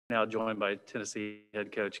Now joined by Tennessee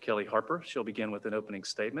head coach Kellie Harper. She'll begin with an opening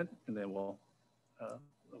statement, and then we'll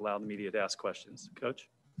allow the media to ask questions. Coach?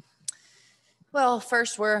 Well,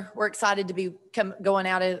 first, we're excited to be going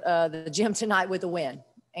out of the gym tonight with a win.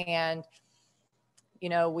 And, you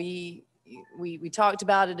know, we talked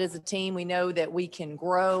about it as a team. We know that we can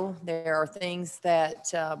grow. There are things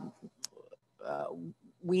that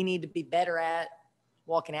we need to be better at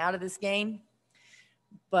walking out of this game.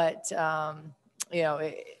 But, you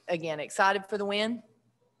know, again, excited for the win,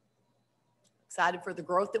 excited for the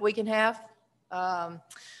growth that we can have.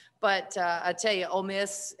 But I tell you, Ole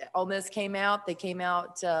Miss came out. They came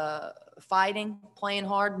out fighting, playing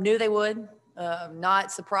hard, knew they would.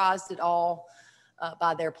 Not surprised at all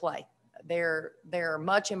by their play. They're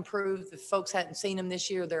much improved. If folks hadn't seen them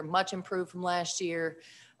this year, they're much improved from last year.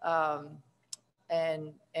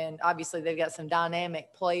 And obviously they've got some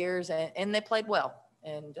dynamic players, and they played well.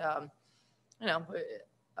 And, you know,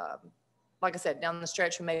 like I said, down the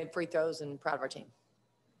stretch, we made free throws, and proud of our team.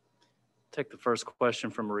 Take the first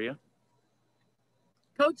question from Maria.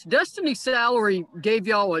 Coach, Destiny's salary gave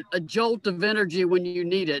y'all a jolt of energy when you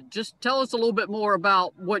needed. Just tell us a little bit more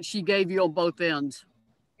about what she gave you on both ends.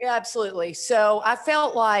 Yeah, absolutely. So I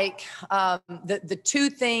felt like the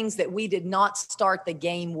two things that we did not start the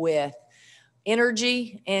game with,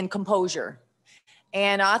 energy and composure.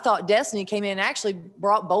 And I thought Destiny came in and actually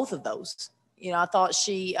brought both of those. You know, I thought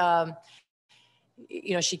she,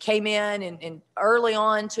 you know, she came in and early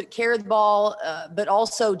on took care of the ball, but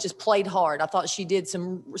also just played hard. I thought she did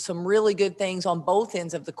some really good things on both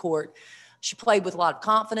ends of the court. She played with a lot of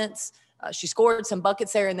confidence. She scored some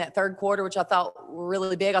buckets there in that third quarter, which I thought were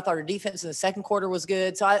really big. I thought her defense in the second quarter was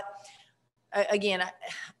good. So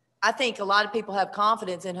I think a lot of people have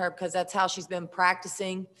confidence in her because that's how she's been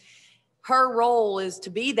practicing. Her role is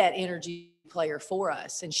to be that energy player for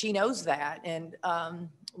us, and she knows that. And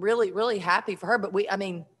really, really happy for her. But we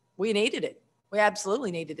needed it. We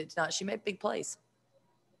absolutely needed it tonight. She made big plays.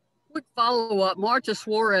 Quick follow-up. Marta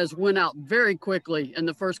Suarez went out very quickly in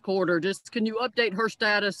the first quarter. Just can you update her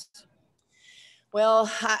status?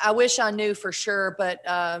 Well, I wish I knew for sure, but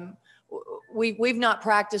we've not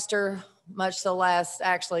practiced her much.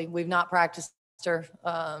 We've not practiced her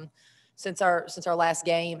since our last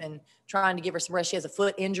game, and trying to give her some rest. She has a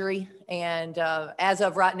foot injury, and as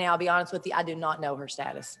of right now, I'll be honest with you, I do not know her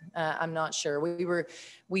status. I'm not sure. We knew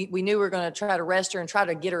we were going to try to rest her and try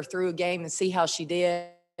to get her through a game and see how she did,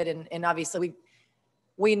 and obviously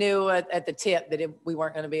we knew at the tip that we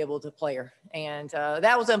weren't going to be able to play her, and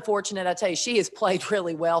that was unfortunate. I tell you, she has played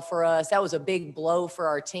really well for us. That was a big blow for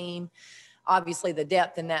our team. Obviously, the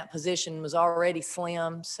depth in that position was already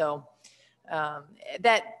slim, so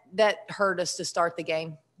that hurt us to start the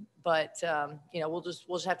game. But you know, we'll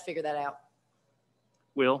just have to figure that out.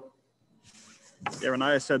 Will? Yeah,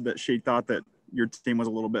 Renaya said that she thought that your team was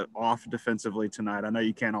a little bit off defensively tonight. I know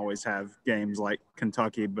you can't always have games like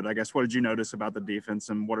Kentucky, but I guess what did you notice about the defense,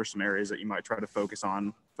 and what are some areas that you might try to focus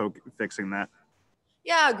on fixing that?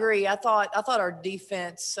 Yeah, I agree. I thought our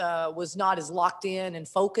defense was not as locked in and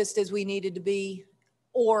focused as we needed to be,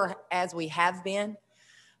 or as we have been.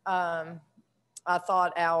 I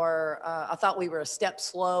thought we were a step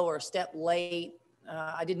slow or a step late.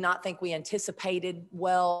 I did not think we anticipated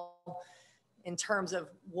well in terms of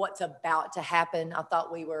what's about to happen. I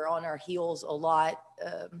thought we were on our heels a lot.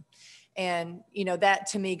 And, you know, that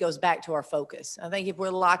to me goes back to our focus. I think if we're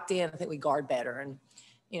locked in, I think we guard better. And,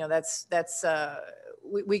 you know,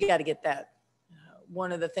 we got to get that.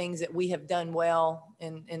 One of the things that we have done well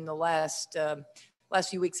in the last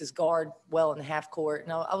few weeks is guard well in the half court.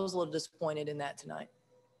 And I was a little disappointed in that tonight.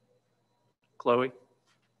 Chloe?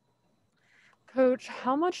 Coach,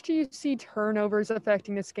 how much do you see turnovers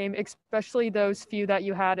affecting this game, especially those few that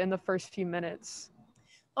you had in the first few minutes?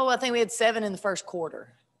 Oh, I think we had 7 in the first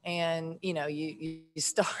quarter. And, you know, you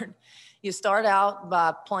start out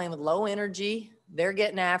by playing with low energy. They're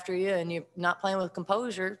getting after you, and you're not playing with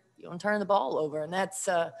composure. You don't turn the ball over. And that's,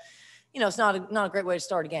 you know, it's not a great way to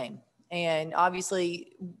start a game. And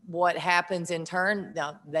obviously what happens in turn,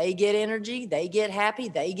 now they get energy, they get happy,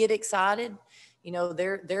 they get excited. You know,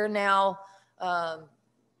 they're now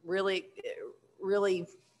really, really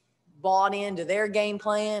bought into their game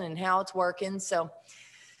plan and how it's working. So,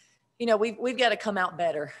 you know, we've got to come out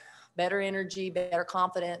better energy, better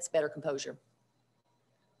confidence, better composure.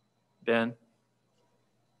 Ben?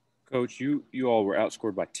 Coach, you all were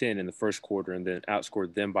outscored by 10 in the first quarter and then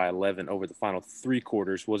outscored them by 11 over the final 3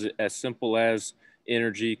 quarters. Was it as simple as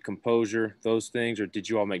energy, composure, those things, or did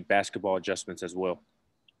you all make basketball adjustments as well?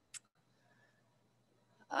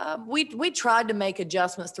 We tried to make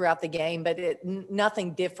adjustments throughout the game, but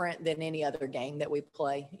nothing different than any other game that we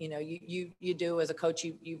play. You know, you do as a coach,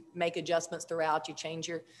 you make adjustments throughout. You change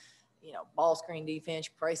your, ball screen defense.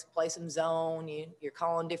 You play some zone. You're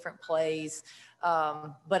calling different plays.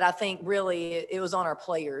 But I think really it was on our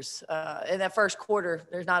players. In that first quarter,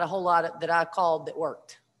 there's not a whole lot that I called that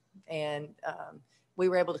worked, and we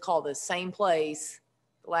were able to call the same plays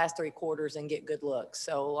the last 3 quarters and get good looks.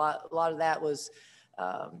 So a lot of that was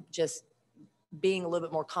just being a little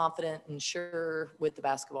bit more confident and sure with the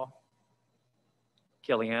basketball.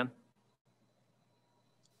 Kellyanne.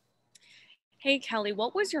 Hey, Kelly,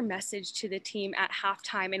 what was your message to the team at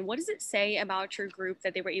halftime, and what does it say about your group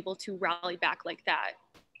that they were able to rally back like that?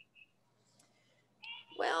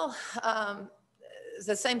 Well, it's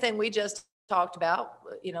the same thing we just talked about,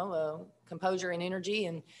 composure and energy.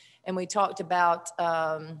 And we talked about,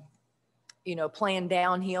 playing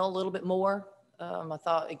downhill a little bit more. I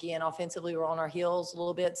thought, again, offensively, we were on our heels a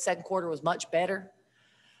little bit. Second quarter was much better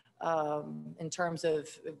in terms of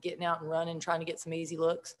getting out and running, trying to get some easy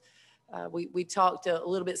looks. We talked a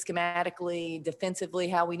little bit schematically, defensively,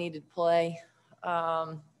 how we needed to play.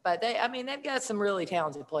 But they've got some really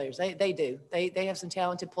talented players. They do. They have some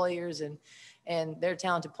talented players, and their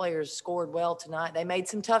talented players scored well tonight. They made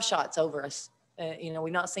some tough shots over us.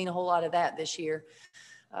 We've not seen a whole lot of that this year.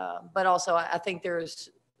 But also, I think there's,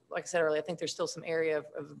 like I said earlier, I think there's still some area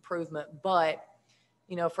of improvement. But,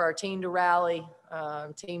 for our team to rally,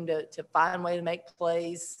 team to find a way to make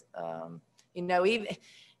plays,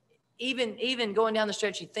 even going down the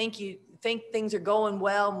stretch, you think things are going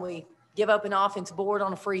well, and we give up an offensive board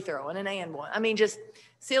on a free throw and an and one. Just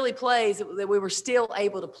silly plays that we were still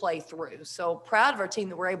able to play through. So proud of our team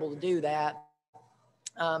that we're able to do that.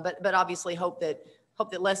 But obviously hope that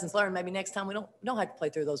lessons learned. Maybe next time we don't have to play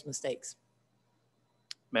through those mistakes.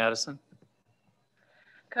 Madison.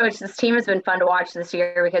 Coach, this team has been fun to watch this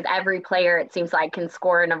year because every player, it seems like, can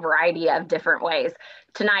score in a variety of different ways.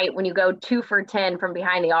 Tonight, when you go 2 for 10 from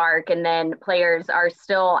behind the arc, and then players are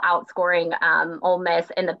still outscoring Ole Miss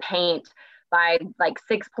in the paint by like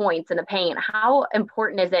 6 points in the paint, how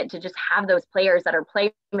important is it to just have those players that are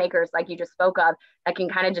playmakers, like you just spoke of, that can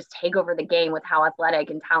kind of just take over the game with how athletic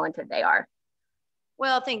and talented they are?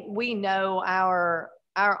 Well, I think we know our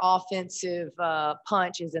offensive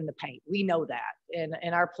punch is in the paint. We know that.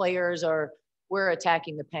 And our players we're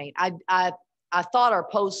attacking the paint. I thought our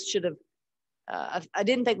posts should have, I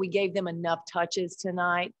didn't think we gave them enough touches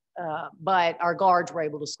tonight, but our guards were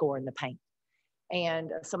able to score in the paint.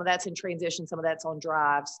 And some of that's in transition, some of that's on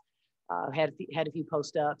drives, had a few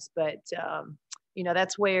post ups, but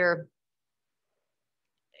that's where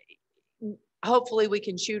hopefully we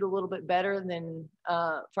can shoot a little bit better than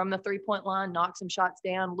from the 3-point line, knock some shots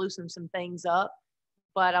down, loosen some things up.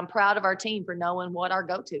 But I'm proud of our team for knowing what our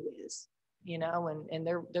go-to is, and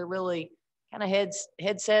they're really kind of head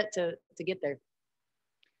set to get there.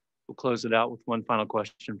 We'll close it out with one final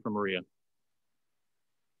question from Maria.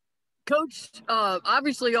 Coach,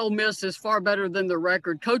 obviously Ole Miss is far better than the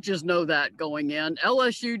record. Coaches know that going in.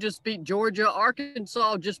 LSU just beat Georgia.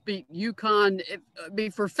 Arkansas just beat UConn.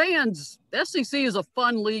 For fans, SEC is a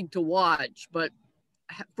fun league to watch. But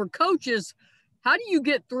for coaches, how do you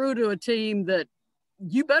get through to a team that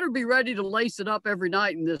you better be ready to lace it up every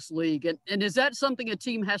night in this league? And is that something a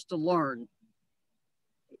team has to learn?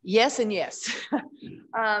 Yes and yes.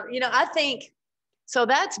 I think so.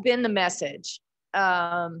 That's been the message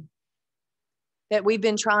that we've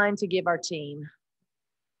been trying to give our team,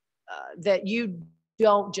 that you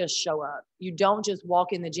don't just show up. You don't just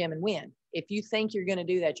walk in the gym and win. If you think you're going to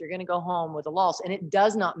do that, you're going to go home with a loss. And it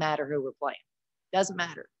does not matter who we're playing. Doesn't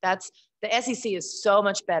matter. The SEC is so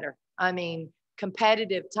much better.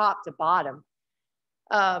 Competitive top to bottom.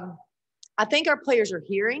 I think our players are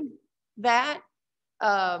hearing that.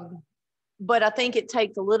 But I think it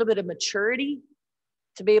takes a little bit of maturity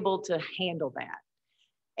to be able to handle that.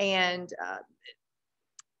 And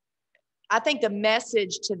I think the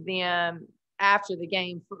message to them after the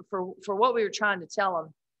game for what we were trying to tell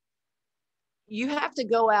them, you have to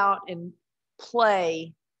go out and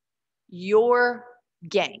play your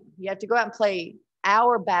game. You have to go out and play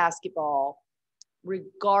our basketball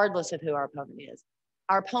regardless of who our opponent is.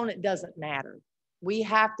 Our opponent doesn't matter. We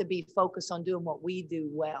have to be focused on doing what we do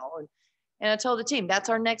well. And I told the team, that's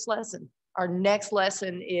our next lesson. Our next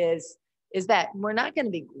lesson is that we're not going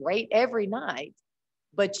to be great every night,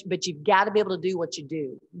 but you've got to be able to do what you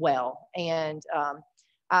do well. And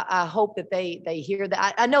I hope that they hear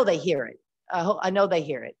that. I know they hear it. I know they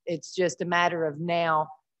hear it. It's just a matter of now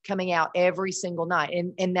coming out every single night.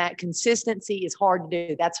 And that consistency is hard to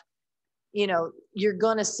do. you know, you're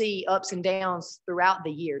going to see ups and downs throughout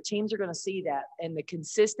the year. Teams are going to see that. And the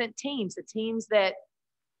consistent teams, the teams that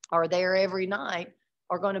are there every night,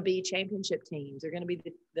 are going to be championship teams. They're going to be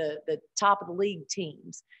the top of the league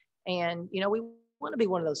teams. And, you know, we want to be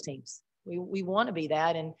one of those teams. We want to be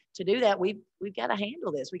that. And to do that, we've got to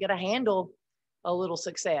handle this. We got to handle a little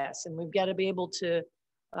success, and we've got to be able to,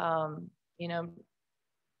 you know,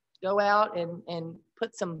 go out and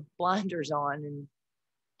put some blinders on and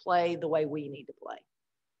play the way we need to play.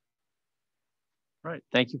 All right.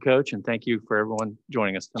 Thank you, Coach, and thank you for everyone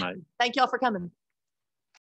joining us tonight. Thank y'all for coming.